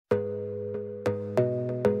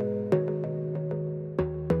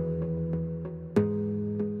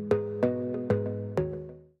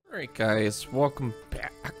Alright guys, welcome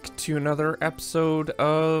back to another episode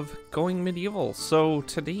of Going Medieval. So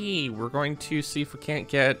today we're going to see if we can't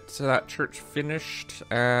get that church finished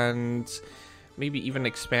and maybe even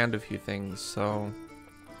expand a few things. So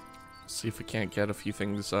see if we can't get a few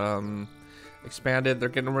things expanded. They're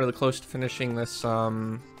getting really close to finishing this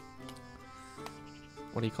what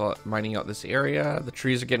do you call it, mining out this area. The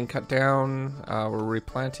trees are getting cut down. We're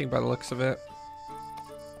replanting by the looks of it.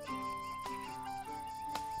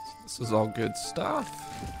 This is all good stuff.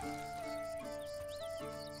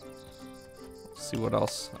 Let's see what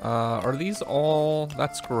else. Are these all...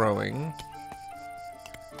 That's growing.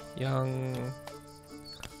 Young...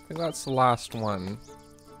 I think that's the last one.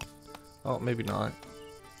 Oh, maybe not.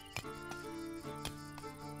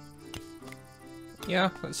 Yeah,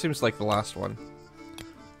 that seems like the last one.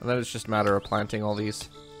 And then it's just a matter of planting all these.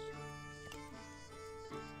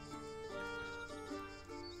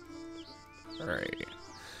 Alright.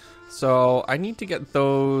 So, I need to get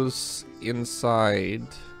those inside.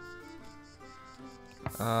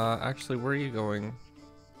 Actually, where are you going?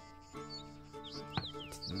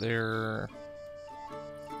 There.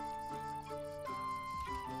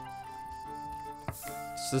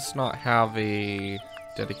 Does this not have a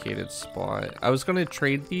dedicated spot? I was gonna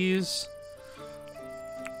trade these.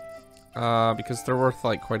 Because they're worth,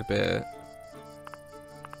 like, quite a bit.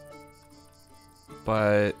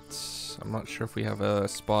 But I'm not sure if we have a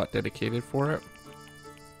spot dedicated for it.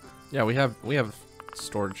 Yeah, we have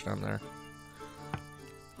storage down there.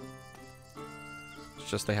 It's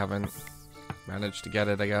just they haven't managed to get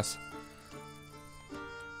it, I guess.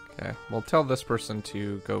 Okay, we'll tell this person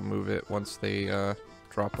to go move it once they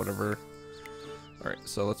drop whatever. Alright,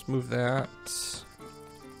 so let's move that.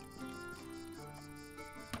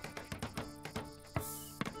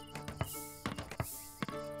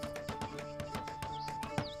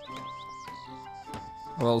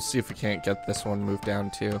 Well, we'll see if we can't get this one moved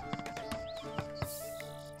down too.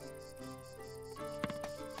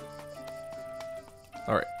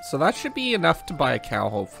 Alright, so that should be enough to buy a cow,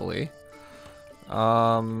 hopefully.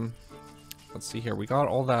 Let's see here. We got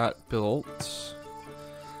all that built.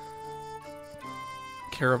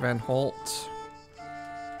 Caravan halt.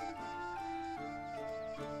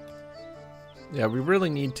 Yeah, we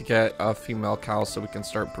really need to get a female cow so we can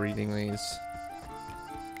start breeding these.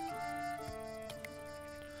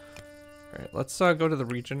 Alright, let's go to the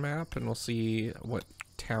region map and we'll see what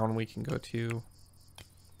town we can go to.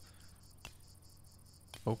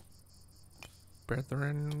 Oh.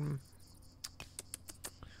 Brethren.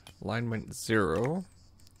 Alignment 0.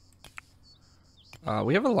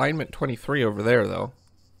 We have alignment 23 over there, though.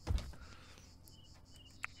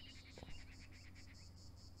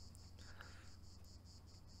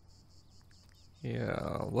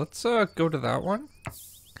 Yeah, let's go to that one.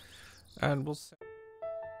 And we'll see.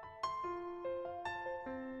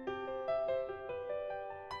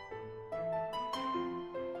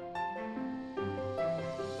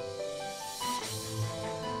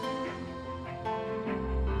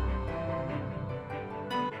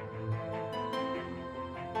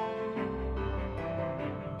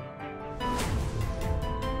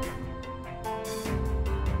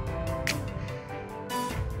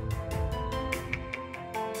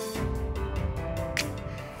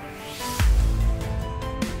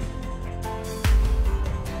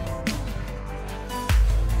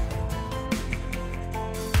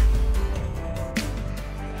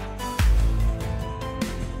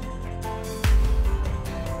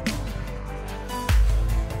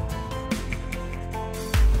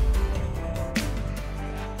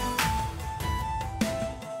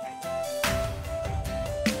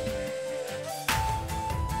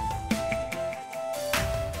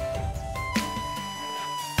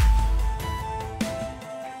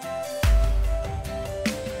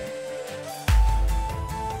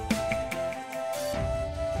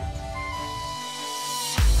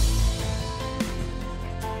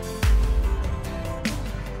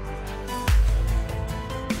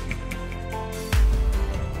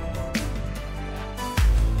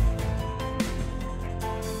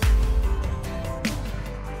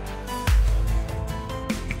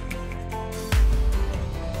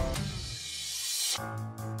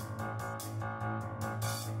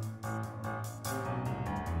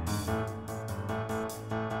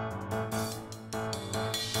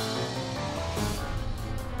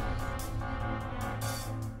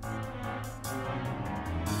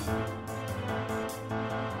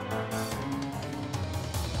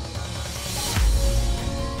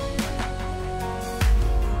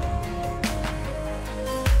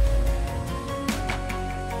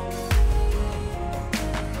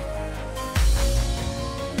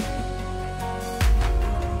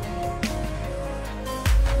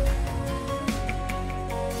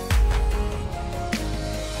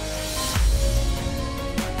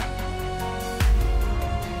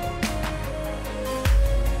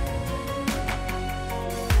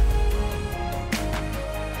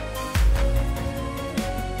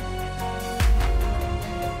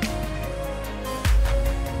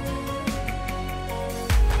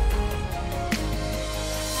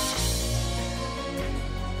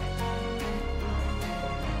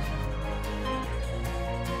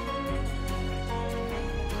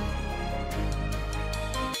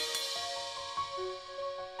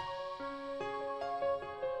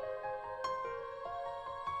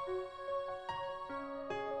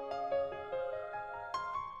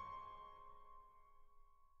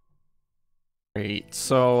 Great.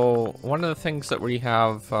 So one of the things that we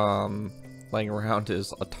have laying around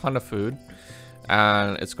is a ton of food,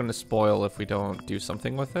 and it's going to spoil if we don't do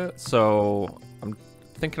something with it. So I'm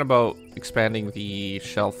thinking about expanding the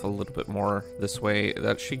shelf a little bit more this way.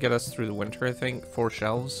 That should get us through the winter, I think, 4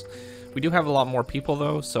 shelves. We do have a lot more people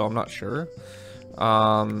though, so I'm not sure.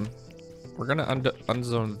 We're gonna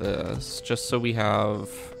unzone this just so we have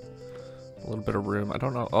a little bit of room. I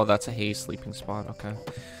don't know. Oh, that's a hay sleeping spot. Okay.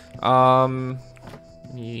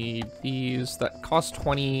 Need these. That cost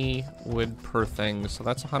 20 wood per thing, so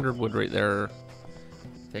that's 100 wood right there.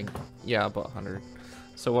 I think. Yeah, about 100.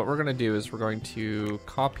 So what we're gonna do is we're going to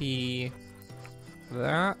copy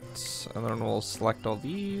that, and then we'll select all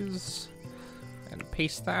these and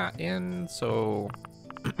paste that in so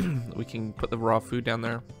we can put the raw food down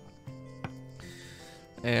there.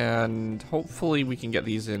 And hopefully we can get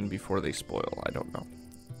these in before they spoil. I don't know.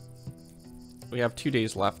 We have 2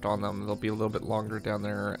 days left on them. They'll be a little bit longer down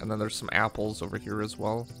there. And then there's some apples over here as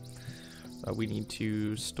well that we need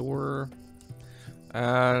to store.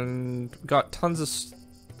 And we got tons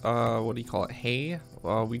of, what do you call it, hay.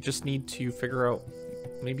 We just need to figure out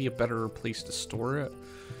maybe a better place to store it.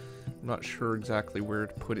 I'm not sure exactly where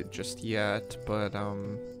to put it just yet, but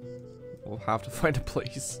we'll have to find a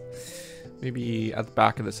place. Maybe at the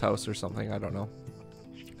back of this house or something, I don't know.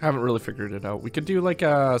 I haven't really figured it out. We could do like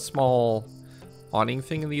a small awning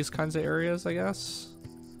thing in these kinds of areas, I guess.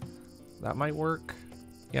 That might work.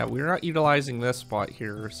 Yeah, we're not utilizing this spot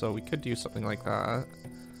here, so we could do something like that.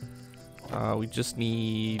 We just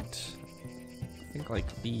need, I think,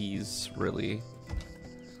 like these, really.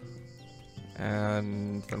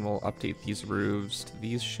 And then we'll update these roofs to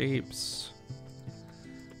these shapes.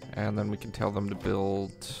 And then we can tell them to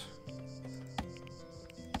build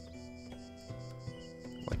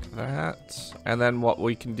like that. And then what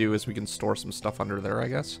we can do is we can store some stuff under there, I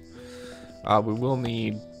guess. We will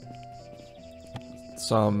need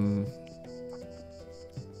some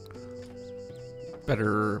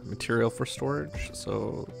better material for storage,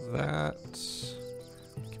 so that,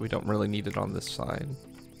 okay, we don't really need it on this side.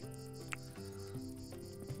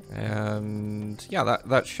 And yeah,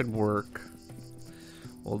 that should work.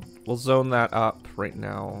 We'll zone that up right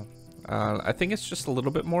now. I think it's just a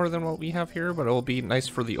little bit more than what we have here, but it'll be nice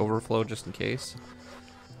for the overflow just in case.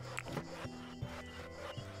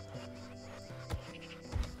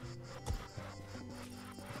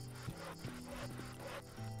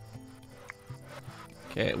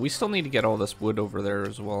 Okay, we still need to get all this wood over there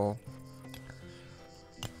as well.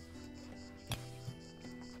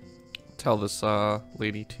 Tell this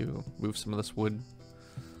lady to move some of this wood.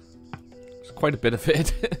 There's quite a bit of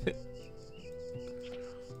it.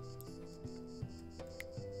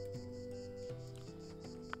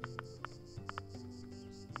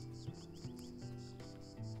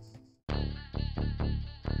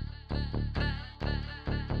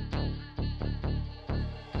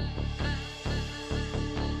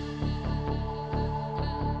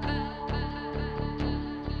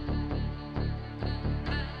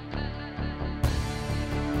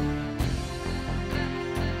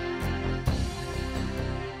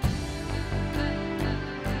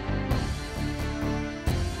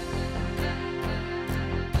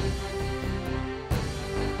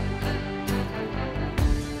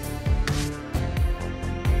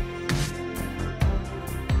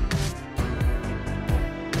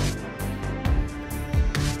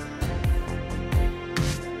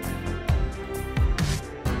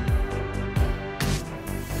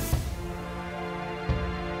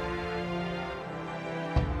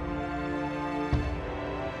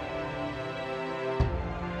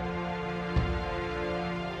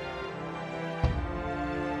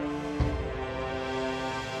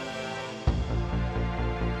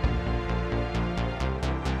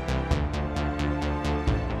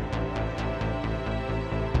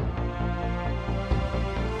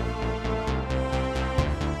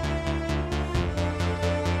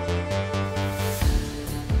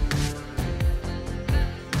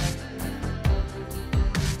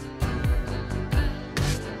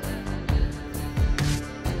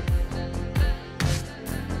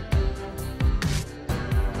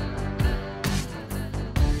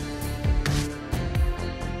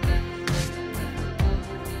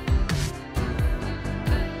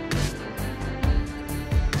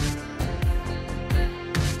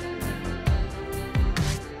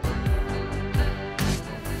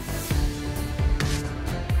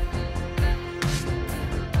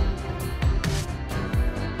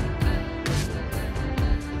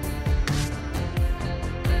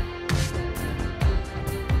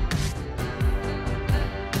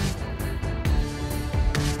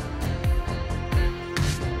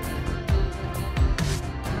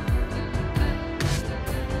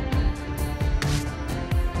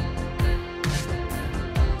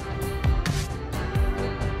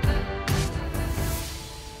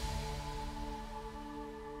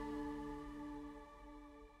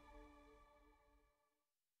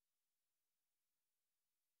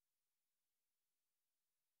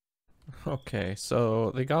 Okay,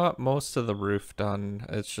 so they got most of the roof done.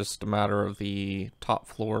 It's just a matter of the top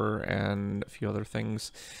floor and a few other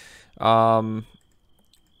things.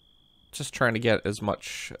 Just trying to get as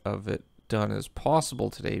much of it done as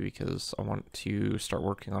possible today because I want to start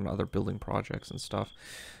working on other building projects and stuff.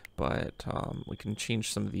 But we can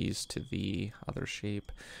change some of these to the other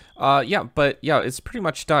shape. Yeah, but yeah, it's pretty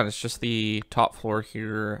much done. It's just the top floor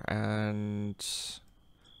here and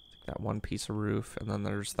that one piece of roof, and then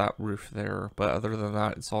there's that roof there. But other than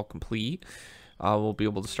that, it's all complete. We'll be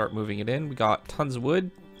able to start moving it in. We got tons of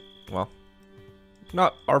wood. Well,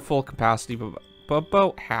 not our full capacity, but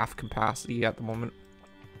about half capacity at the moment.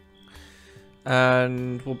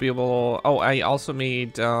 And we'll be able... Oh, I also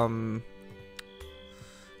made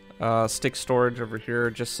stick storage over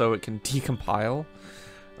here just so it can decompile.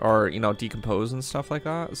 Or, you know, decompose and stuff like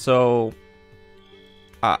that. So,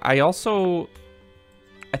 I also...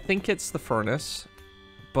 I think it's the furnace,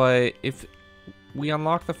 but if we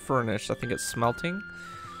unlock the furnace, I think it's smelting,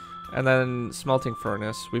 and then smelting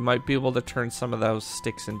furnace, we might be able to turn some of those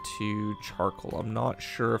sticks into charcoal. I'm not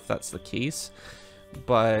sure if that's the case,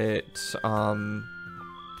 but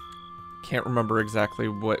can't remember exactly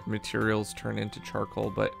what materials turn into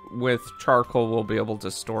charcoal, but with charcoal, we'll be able to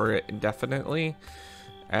store it indefinitely,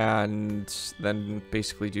 and then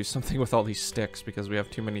basically do something with all these sticks because we have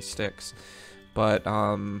too many sticks. But,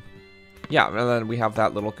 yeah, and then we have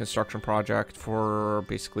that little construction project for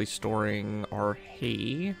basically storing our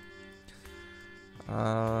hay.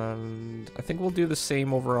 And I think we'll do the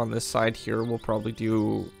same over on this side here. We'll probably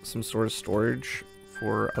do some sort of storage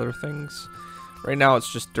for other things. Right now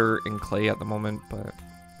it's just dirt and clay at the moment, but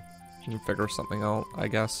we can figure something out, I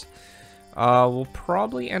guess. We'll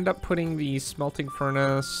probably end up putting the smelting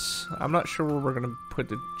furnace. I'm not sure where we're going to put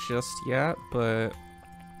it just yet, but...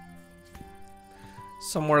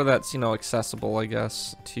 somewhere that's, you know, accessible, I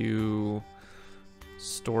guess, to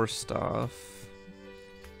store stuff.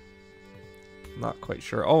 Not quite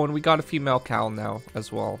sure. Oh, and we got a female cow now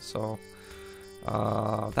as well, so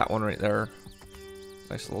that one right there.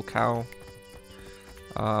 Nice little cow.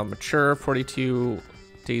 Mature, 42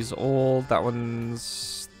 days old. That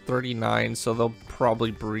one's 39, so they'll probably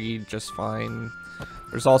breed just fine.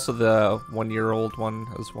 There's also the 1-year-old one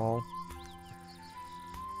as well.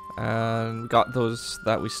 And we got those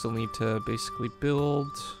that we still need to basically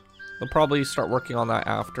build. They'll probably start working on that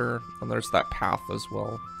after. And there's that path as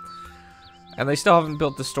well. And they still haven't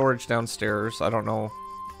built the storage downstairs. I don't know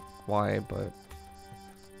why, but...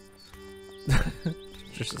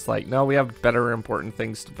 just like, no, we have better important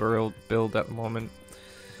things to build at the moment.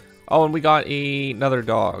 Oh, and we got another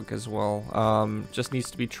dog as well. Just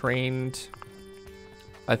needs to be trained.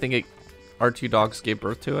 I think our 2 dogs gave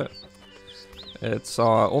birth to it. It's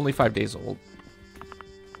only 5 days old.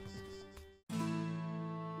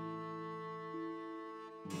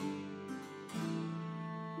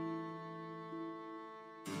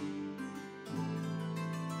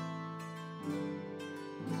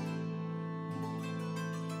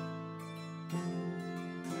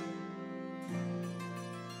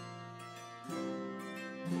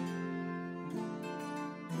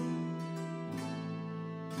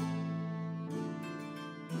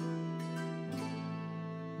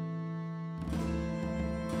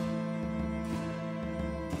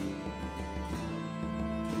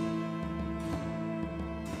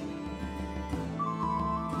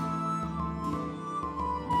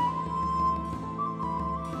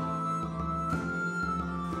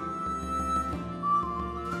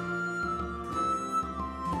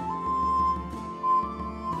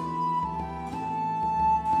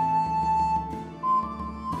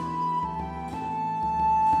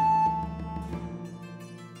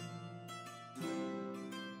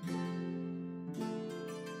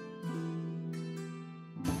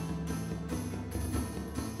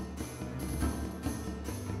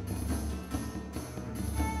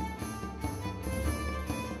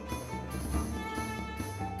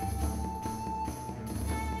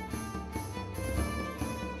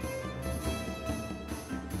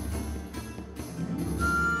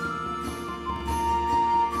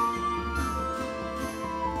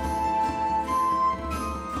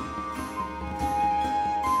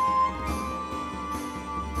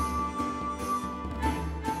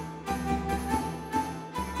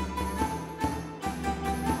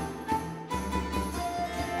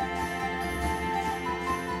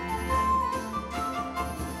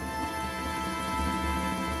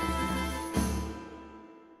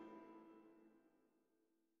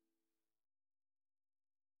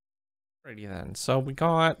 Alrighty then, so we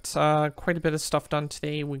got quite a bit of stuff done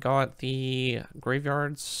today. We got the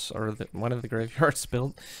graveyards, or one of the graveyards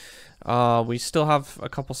built. We still have a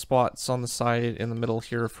couple spots on the side in the middle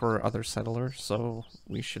here for other settlers, so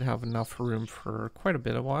we should have enough room for quite a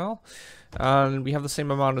bit of while. And we have the same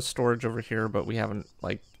amount of storage over here, but we haven't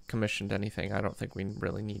like commissioned anything. I don't think we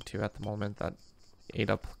really need to at the moment. That ate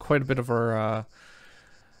up quite a bit of our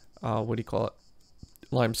what do you call it,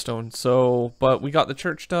 limestone. So, but we got the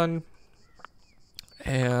church done,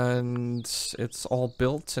 and it's all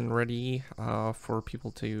built and ready for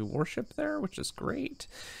people to worship there, which is great.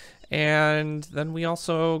 And then we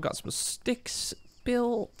also got some sticks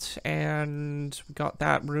built, and we got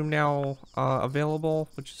that room now available,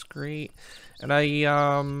 which is great. And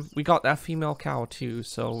we got that female cow too,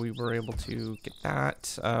 so we were able to get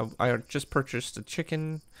that. I just purchased a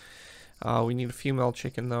chicken. We need a female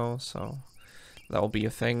chicken though, so that'll be a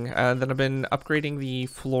thing. And then I've been upgrading the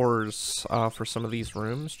floors for some of these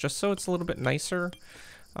rooms, just so it's a little bit nicer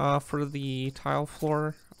for the tile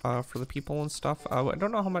floor for the people and stuff. I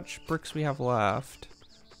don't know how much bricks we have left.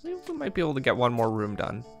 We might be able to get one more room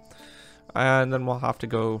done. And then we'll have to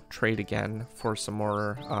go trade again for some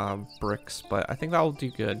more bricks, but I think that'll do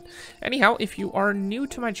good. Anyhow, if you are new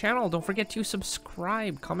to my channel, don't forget to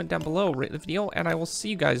subscribe, comment down below, rate the video, and I will see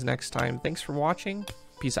you guys next time. Thanks for watching.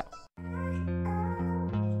 Peace out.